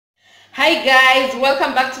Hi guys,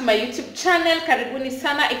 welcome back to my YouTube channel. Karibuni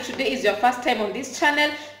sana. If today is your first time on this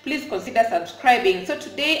channel, please consider subscribing. So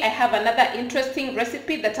today I have another interesting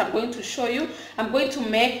recipe that I'm going to show you. I'm going to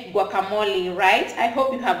make guacamole, right? I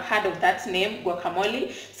hope you have heard of that name,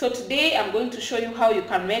 guacamole. So today I'm going to show you how you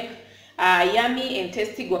can make yummy and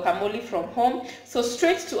tasty guacamole from home. So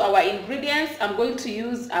straight to our ingredients, I'm going to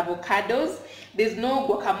use avocados. There's no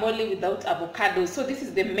guacamole without avocados, so this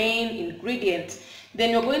is the main ingredient.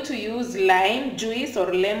 Then you're going to use lime juice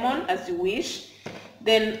or lemon as you wish.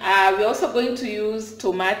 Then we're also going to use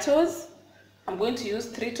tomatoes. I'm going to use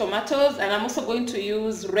 3 tomatoes, and I'm also going to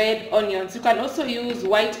use red onions. You can also use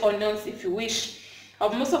white onions if you wish.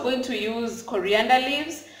 I'm also going to use coriander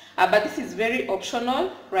leaves, but this is very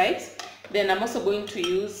optional, right? Then I'm also going to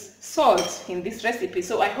use salt in this recipe.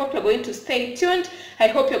 So I hope you're going to stay tuned. I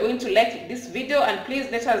hope you're going to like this video, and please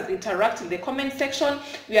let us interact in the comment section.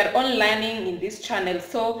 We are all learning in this channel.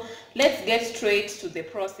 So let's get straight to the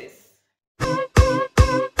process.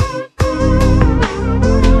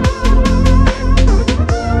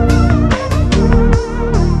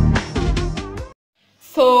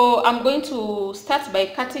 So I'm going to start by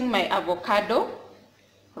cutting my avocado,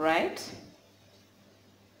 right?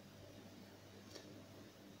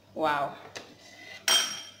 Wow,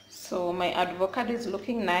 so my avocado is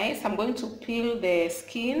looking nice. I'm going to peel the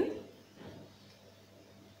skin.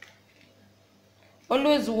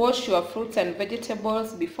 Always wash your fruits and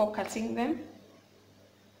vegetables before cutting them,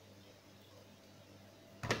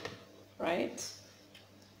 right?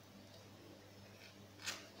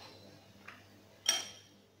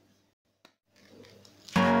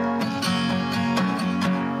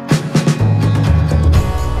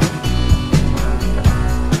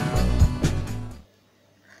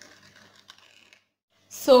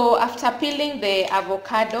 So after peeling the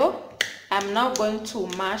avocado, I'm now going to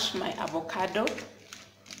mash my avocado.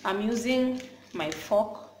 I'm using my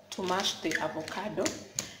fork to mash the avocado,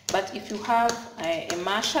 but if you have a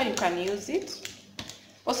masher, you can use it.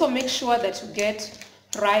 Also make sure that you get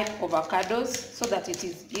ripe avocados so that it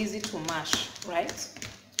is easy to mash, right?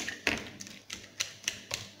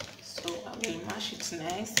 So I will mash it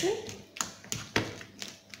nicely.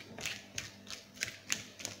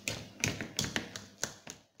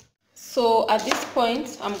 So at this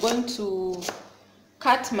point, I'm going to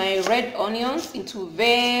cut my red onions into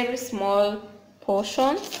very small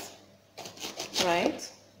portions, right?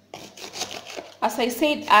 As I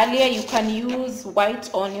said earlier, you can use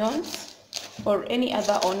white onions or any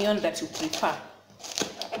other onion that you prefer,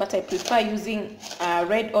 but I prefer using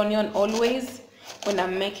red onion always when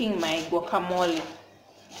I'm making my guacamole,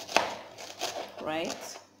 right?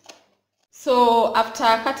 So after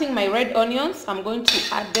cutting my red onions, I'm going to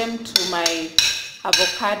add them to my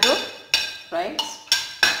avocado, right?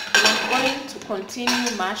 And I'm going to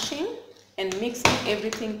continue mashing and mixing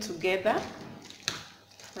everything together,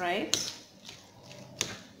 right?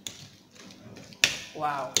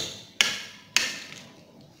 Wow.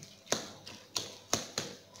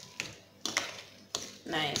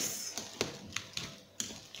 Nice.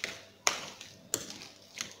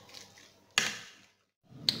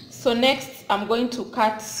 So next, I'm going to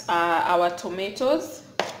cut our tomatoes,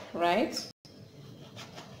 right?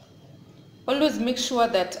 Always make sure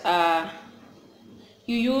that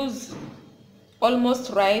you use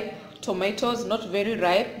almost ripe tomatoes, not very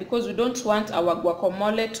ripe, because we don't want our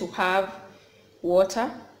guacamole to have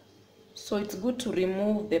water. So it's good to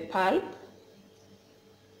remove the pulp,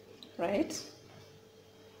 right?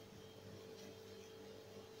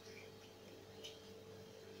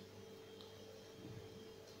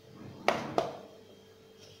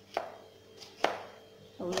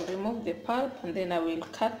 I will remove the pulp, and then I will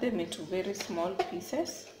cut them into very small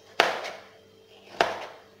pieces.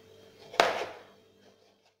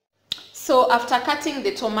 So after cutting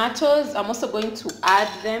the tomatoes, I'm also going to add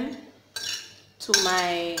them to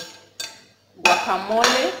my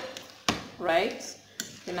guacamole, right?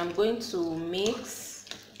 Then I'm going to mix.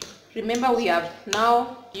 Remember, we have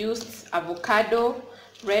now used avocado,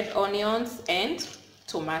 red onions, and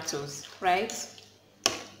tomatoes, right?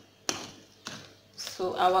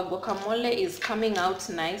 So our guacamole is coming out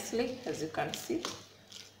nicely, as you can see.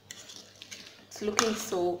 It's looking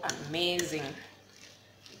so amazing,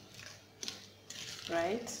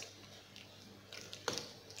 right?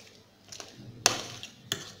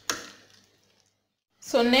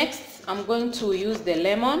 So next, I'm going to use the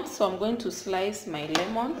lemon. So I'm going to slice my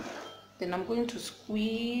lemon. Then I'm going to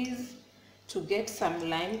squeeze to get some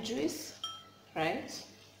lime juice, right?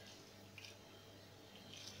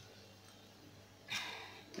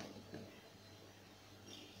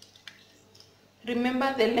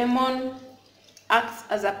 Remember, the lemon acts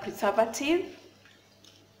as a preservative,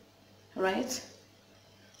 right?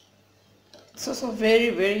 It's also very,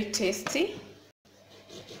 very tasty.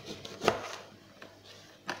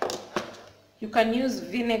 You can use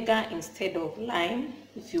vinegar instead of lime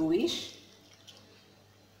if you wish.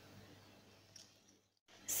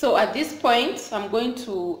 So at this point, I'm going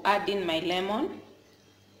to add in my lemon.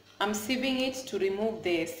 I'm sieving it to remove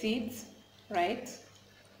the seeds, right?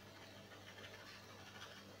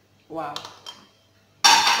 Wow.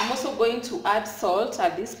 I'm also going to add salt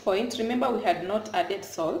at this point. Remember, we had not added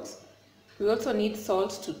salt. We also need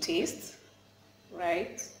salt to taste,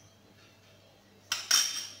 right?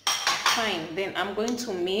 Fine. Then I'm going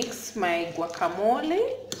to mix my guacamole.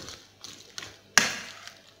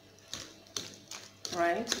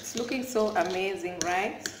 Right? It's looking so amazing,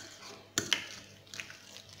 right?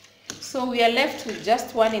 So we are left with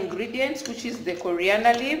just one ingredient, which is the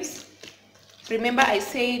coriander leaves. Remember, I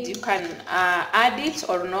said you can add it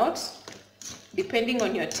or not, depending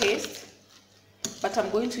on your taste. But I'm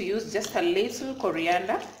going to use just a little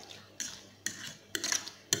coriander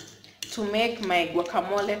to make my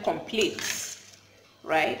guacamole complete,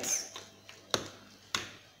 right?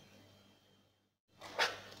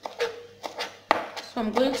 So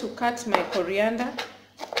I'm going to cut my coriander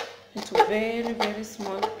into very, very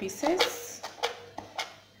small pieces.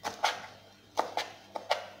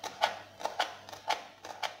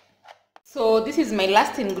 So this is my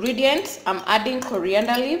last ingredient. I'm adding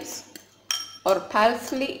coriander leaves or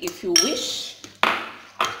parsley if you wish.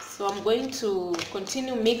 So I'm going to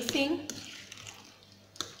continue mixing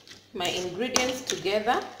my ingredients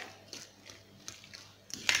together.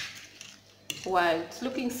 Wow, it's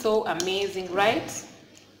looking so amazing, right?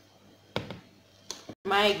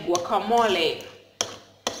 My guacamole,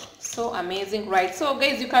 so amazing, right? So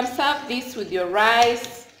guys, you can serve this with your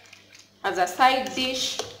rice as a side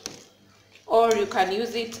dish, or you can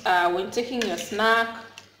use it when taking your snack,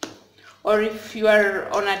 or if you are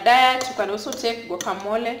on a diet, you can also take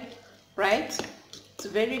guacamole, right? It's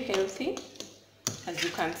very healthy, as you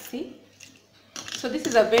can see. So this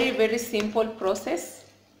is a very, very simple process.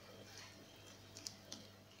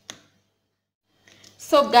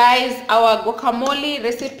 So guys, our guacamole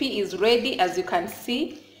recipe is ready. As you can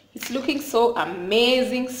see, it's looking so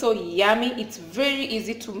amazing, so yummy. It's very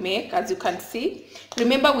easy to make, as you can see.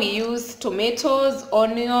 Remember, we use tomatoes,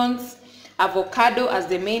 onions, avocado as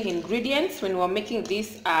the main ingredients when we're making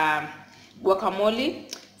this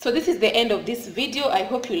guacamole. So this is the end of this video. I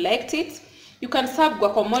hope you liked it. You can serve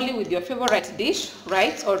guacamole with your favorite dish,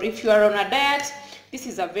 right? Or if you are on a diet, this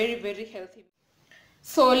is a very, very healthy.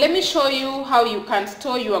 So let me show you how you can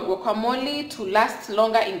store your guacamole to last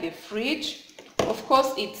longer in the fridge. Of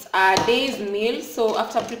course, it's a day's meal. So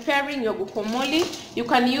after preparing your guacamole, you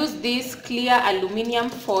can use this clear aluminum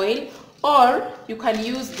foil, or you can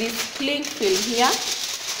use this cling film here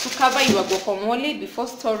to cover your guacamole before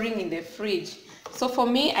storing in the fridge. So for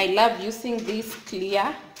me, I love using this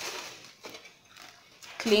clear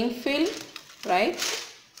cling film, right?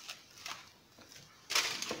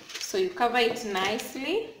 So you cover it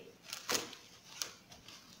nicely,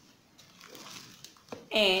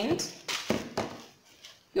 and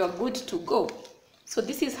you're good to go. So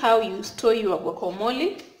this is how you store your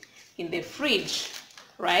guacamole in the fridge,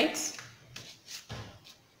 right?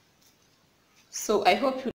 So I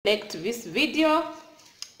hope you liked this video.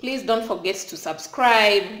 Please don't forget to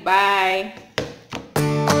subscribe. Bye.